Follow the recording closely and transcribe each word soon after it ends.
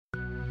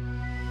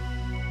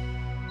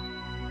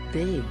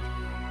big,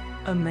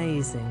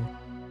 amazing.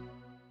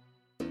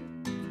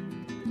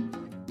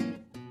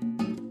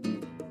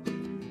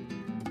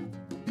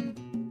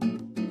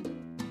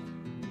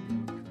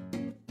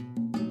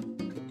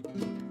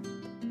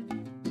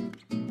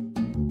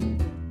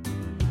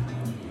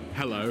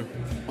 Hello,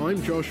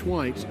 I'm Josh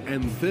White,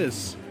 and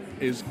this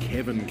is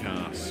Kevin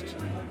Cast.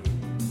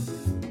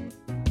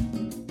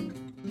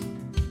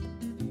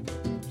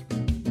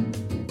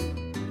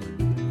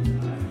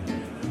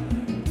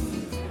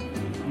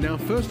 Now,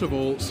 first of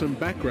all, some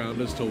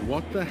background as to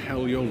what the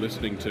hell you're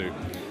listening to.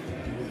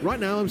 Right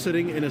now, I'm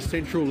sitting in a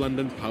central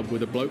London pub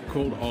with a bloke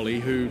called Ollie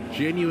who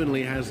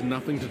genuinely has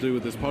nothing to do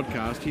with this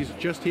podcast. He's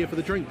just here for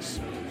the drinks.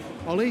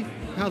 Ollie,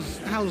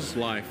 how's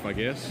life, I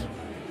guess?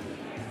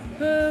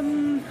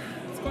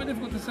 It's quite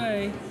difficult to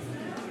say.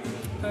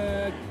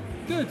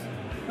 Good,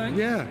 thanks.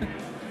 Yeah.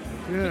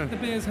 The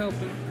beer's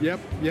helping. Yep,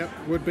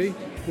 would be.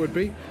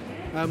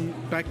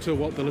 Back to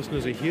what the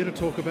listeners are here to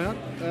talk about.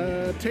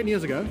 10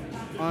 years ago,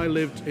 I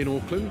lived in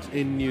Auckland,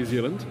 in New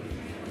Zealand.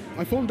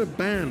 I formed a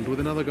band with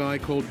another guy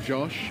called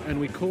Josh, and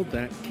we called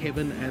that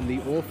Kevin and the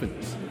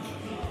Orphans.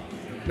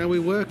 Now, we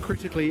were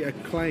critically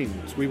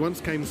acclaimed. We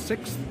once came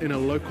 6th in a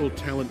local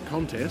talent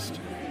contest,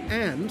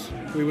 and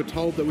we were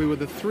told that we were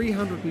the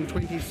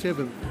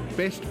 327th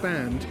best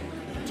band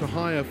to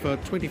hire for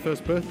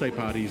 21st birthday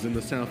parties in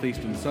the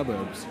southeastern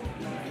suburbs.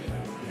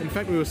 In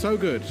fact, we were so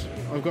good,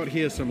 I've got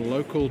here some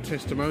local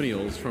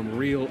testimonials from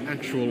real,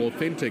 actual,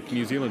 authentic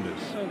New Zealanders.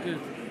 So good.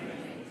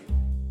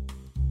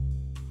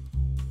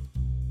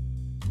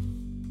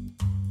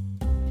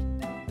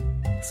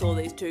 Saw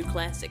these two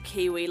classic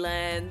Kiwi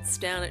lads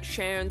down at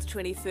Sharon's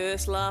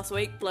 21st last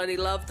week. Bloody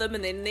loved them.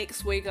 And then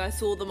next week I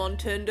saw them on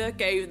Tinder.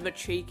 Gave them a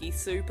cheeky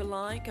super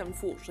like.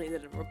 Unfortunately they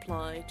didn't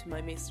reply to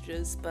my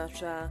messages,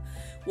 but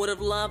would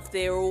have loved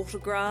their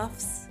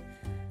autographs.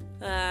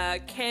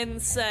 Can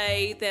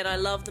say that I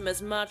love them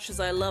as much as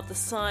I love the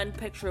signed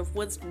picture of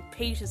Winston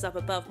Peters up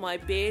above my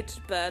bed,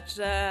 but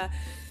I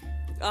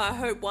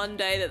hope one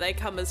day that they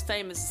come as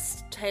famous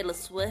as Taylor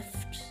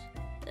Swift.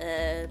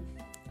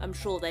 I'm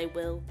sure they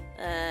will.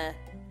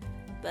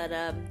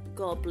 But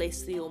God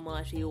bless the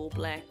almighty All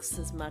Blacks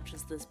as much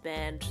as this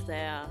band.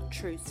 They are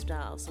true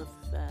stars of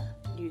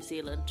New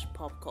Zealand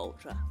pop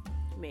culture.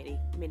 Many,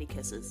 many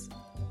kisses.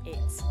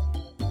 It's.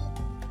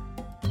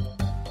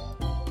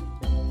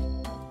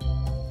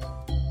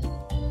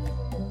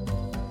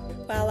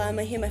 Well,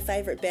 I hear my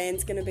favourite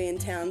band's going to be in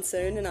town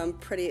soon and I'm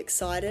pretty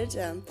excited.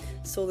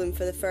 Saw them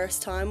for the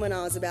first time when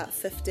I was about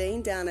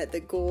 15 down at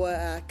the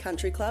Gore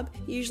Country Club.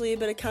 Usually a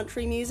bit of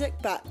country music,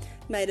 but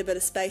made a bit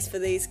of space for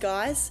these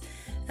guys.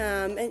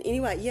 And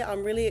anyway, yeah,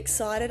 I'm really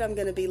excited. I'm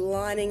going to be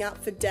lining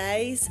up for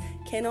days.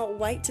 Cannot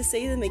wait to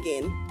see them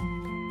again.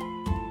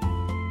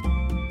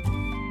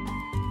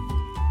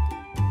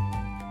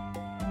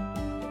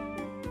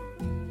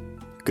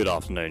 Good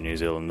afternoon, New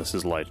Zealand. This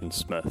is Leighton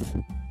Smith.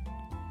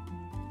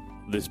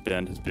 This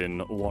band has been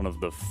one of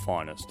the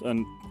finest,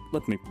 and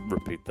let me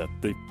repeat that,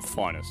 the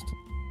finest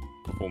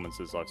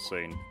performances I've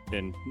seen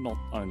in not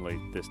only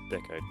this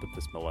decade, but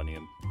this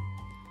millennium.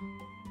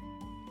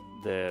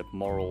 Their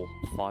moral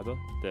fibre,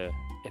 their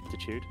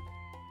aptitude,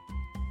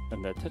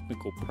 and their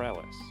technical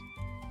prowess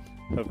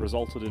have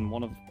resulted in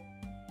one of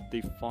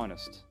the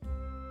finest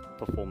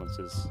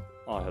performances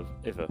I have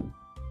ever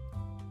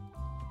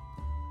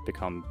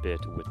become bear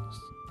to witness.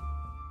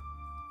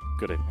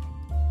 Good evening.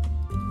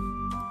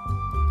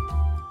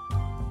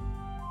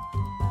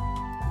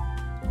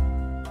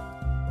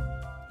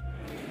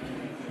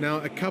 Now,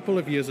 a couple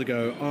of years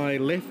ago, I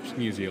left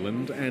New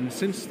Zealand, and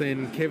since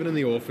then, Kevin and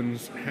the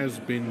Orphans has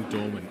been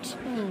dormant.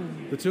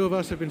 The two of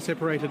us have been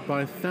separated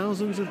by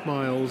thousands of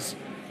miles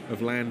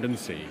of land and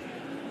sea.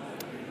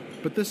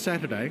 But this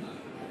Saturday,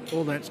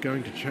 all that's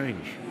going to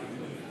change.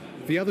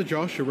 The other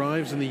Josh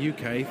arrives in the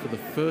UK for the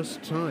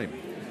first time.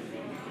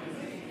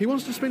 He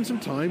wants to spend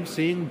some time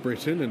seeing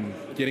Britain and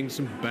getting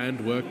some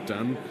band work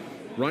done,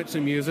 write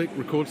some music,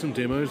 record some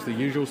demos, the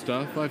usual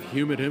stuff. I've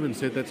humoured him and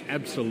said that's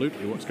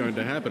absolutely what's going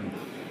to happen.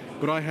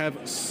 But I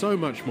have so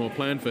much more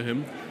planned for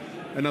him.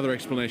 Another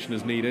explanation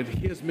is needed.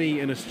 Here's me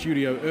in a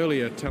studio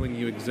earlier telling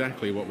you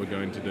exactly what we're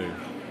going to do.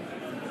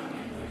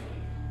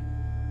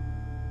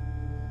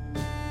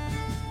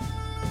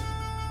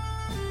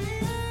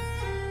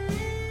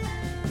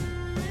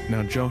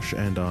 Now, Josh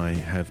and I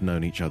have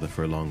known each other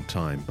for a long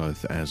time,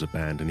 both as a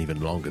band and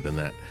even longer than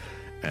that,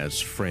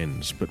 as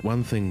friends. But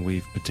one thing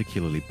we've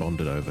particularly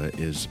bonded over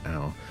is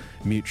our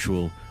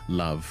mutual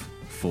love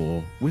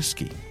for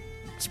whiskey.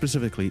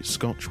 Specifically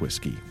Scotch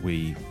whiskey.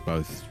 We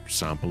both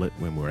sample it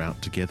when we're out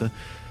together.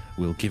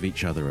 We'll give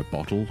each other a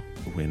bottle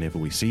whenever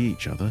we see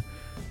each other.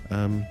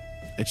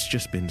 It's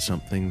just been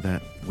something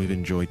that we've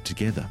enjoyed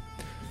together.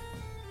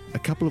 A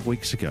couple of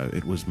weeks ago,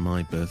 it was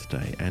my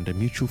birthday, and a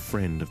mutual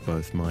friend of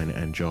both mine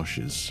and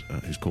Josh's,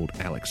 who's called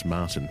Alex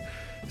Martin,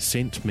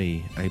 sent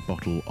me a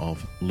bottle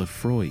of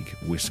Laphroaig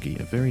whiskey,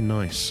 a very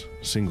nice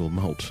single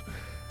malt,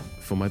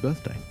 for my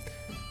birthday.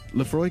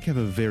 Laphroaig have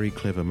a very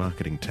clever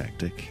marketing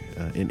tactic.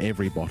 In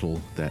every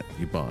bottle that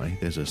you buy,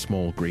 there's a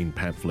small green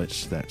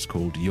pamphlet that's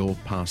called Your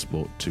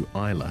Passport to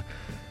Islay,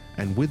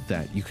 and with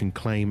that you can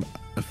claim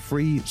a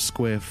free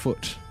square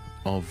foot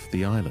of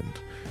the island.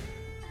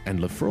 And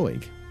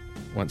Laphroaig,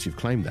 once you've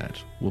claimed that,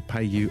 will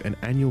pay you an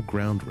annual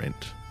ground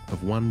rent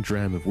of 1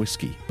 dram of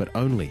whiskey, but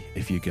only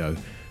if you go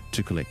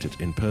to collect it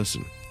in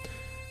person.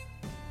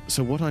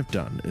 So what I've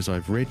done is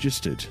I've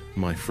registered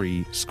my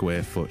free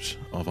square foot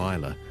of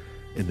Islay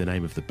in the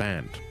name of the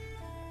band,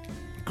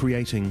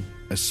 creating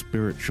a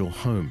spiritual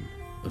home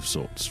of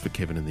sorts for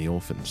Kevin and the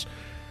Orphans.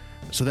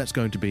 So that's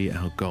going to be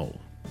our goal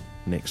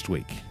next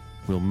week.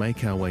 We'll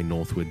make our way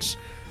northwards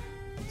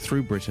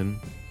through Britain,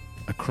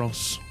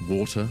 across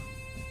water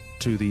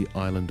to the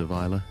island of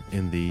Islay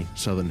in the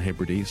Southern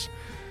Hebrides,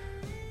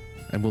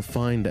 and we'll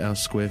find our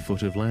square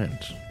foot of land.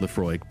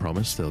 Laphroaig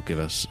promise they'll give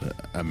us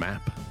a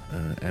map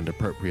and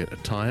appropriate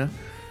attire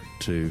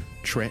to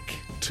trek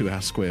to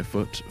our square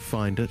foot,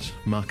 find it,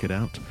 mark it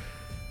out,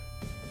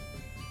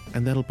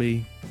 and that'll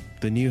be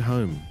the new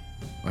home,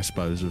 I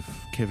suppose, of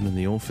Kevin and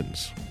the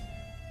Orphans.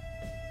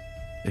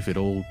 If it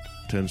all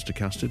turns to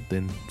custard,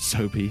 then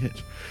so be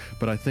it.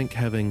 But I think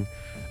having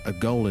a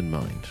goal in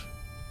mind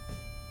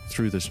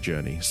through this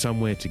journey,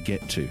 somewhere to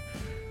get to,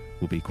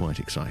 will be quite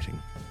exciting.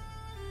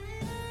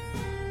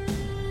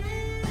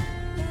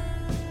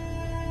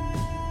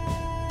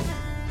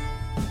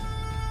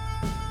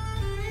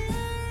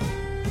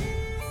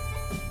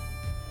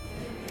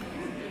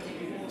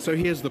 So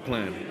here's the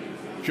plan.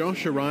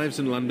 Josh arrives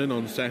in London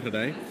on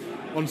Saturday.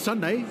 On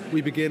Sunday,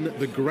 we begin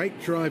the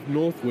great drive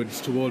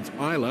northwards towards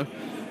Islay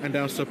and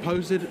our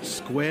supposed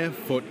square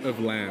foot of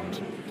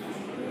land.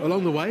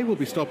 Along the way, we'll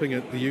be stopping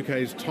at the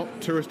UK's top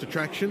tourist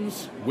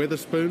attractions,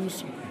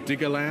 Wetherspoons,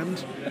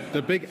 Diggerland,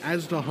 the big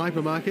Asda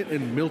hypermarket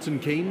in Milton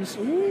Keynes,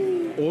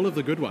 all of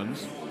the good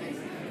ones.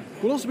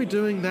 We'll also be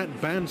doing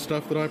that band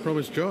stuff that I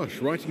promised Josh,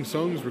 writing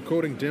songs,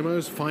 recording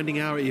demos,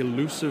 finding our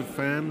elusive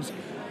fans,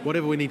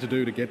 whatever we need to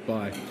do to get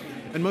by.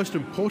 And most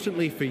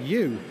importantly for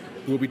you,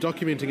 we'll be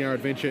documenting our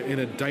adventure in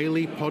a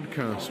daily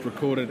podcast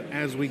recorded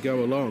as we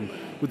go along,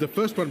 with the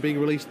first one being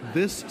released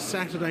this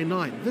Saturday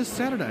night. This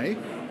Saturday,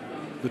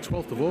 the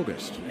 12th of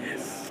August.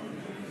 Yes.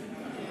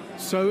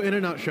 So in a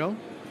nutshell,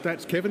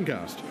 that's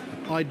Kevincast.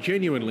 I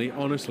genuinely,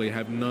 honestly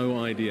have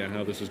no idea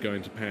how this is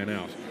going to pan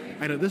out.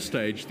 And at this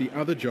stage, the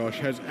other Josh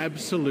has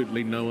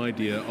absolutely no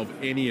idea of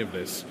any of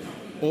this.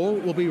 All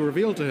will be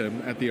revealed to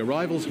him at the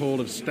arrivals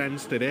hall of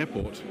Stansted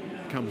Airport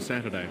come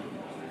Saturday.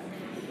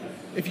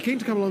 If you're keen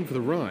to come along for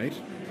the ride,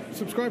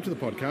 subscribe to the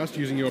podcast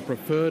using your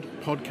preferred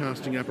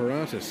podcasting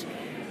apparatus.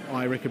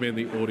 I recommend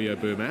the Audio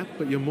Boom app,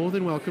 but you're more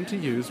than welcome to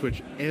use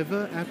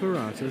whichever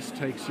apparatus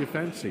takes your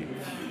fancy.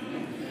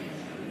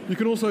 You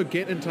can also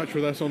get in touch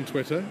with us on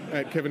Twitter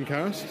at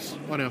Kevincasts,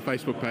 on our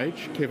Facebook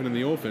page, Kevin and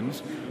the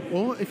Orphans,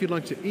 or if you'd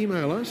like to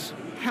email us,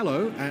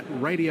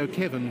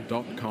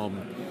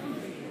 hello@radiokevin.com.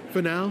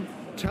 For now,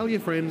 tell your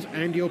friends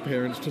and your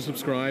parents to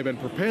subscribe and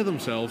prepare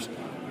themselves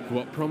for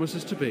what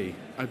promises to be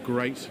a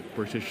great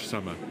British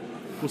summer.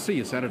 We'll see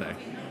you Saturday.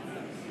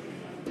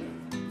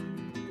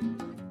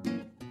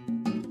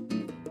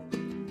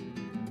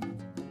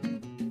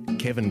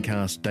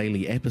 Kevincast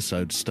daily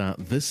episodes start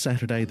this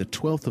Saturday, the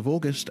 12th of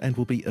August, and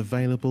will be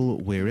available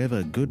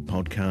wherever good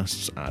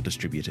podcasts are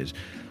distributed.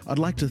 I'd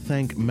like to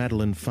thank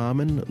Madeline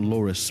Farman,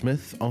 Laura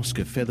Smith,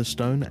 Oscar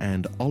Featherstone,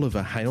 and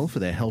Oliver Hale for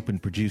their help in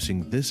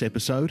producing this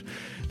episode.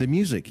 The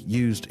music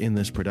used in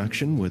this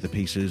production were the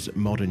pieces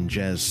Modern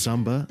Jazz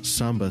Samba,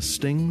 Samba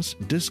Stings,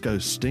 Disco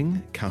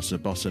Sting, Casa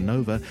Bossa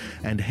Nova,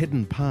 and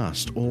Hidden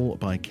Past, all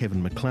by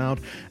Kevin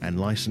MacLeod, and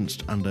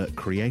licensed under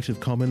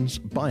Creative Commons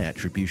by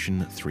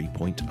Attribution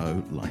 3.0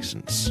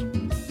 license.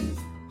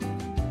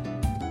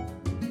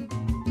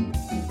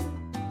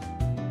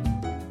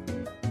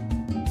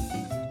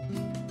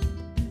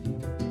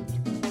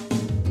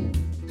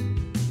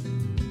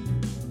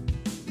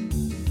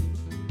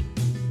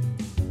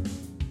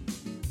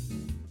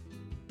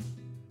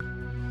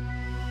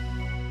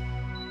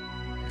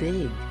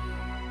 Big.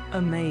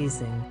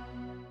 Amazing.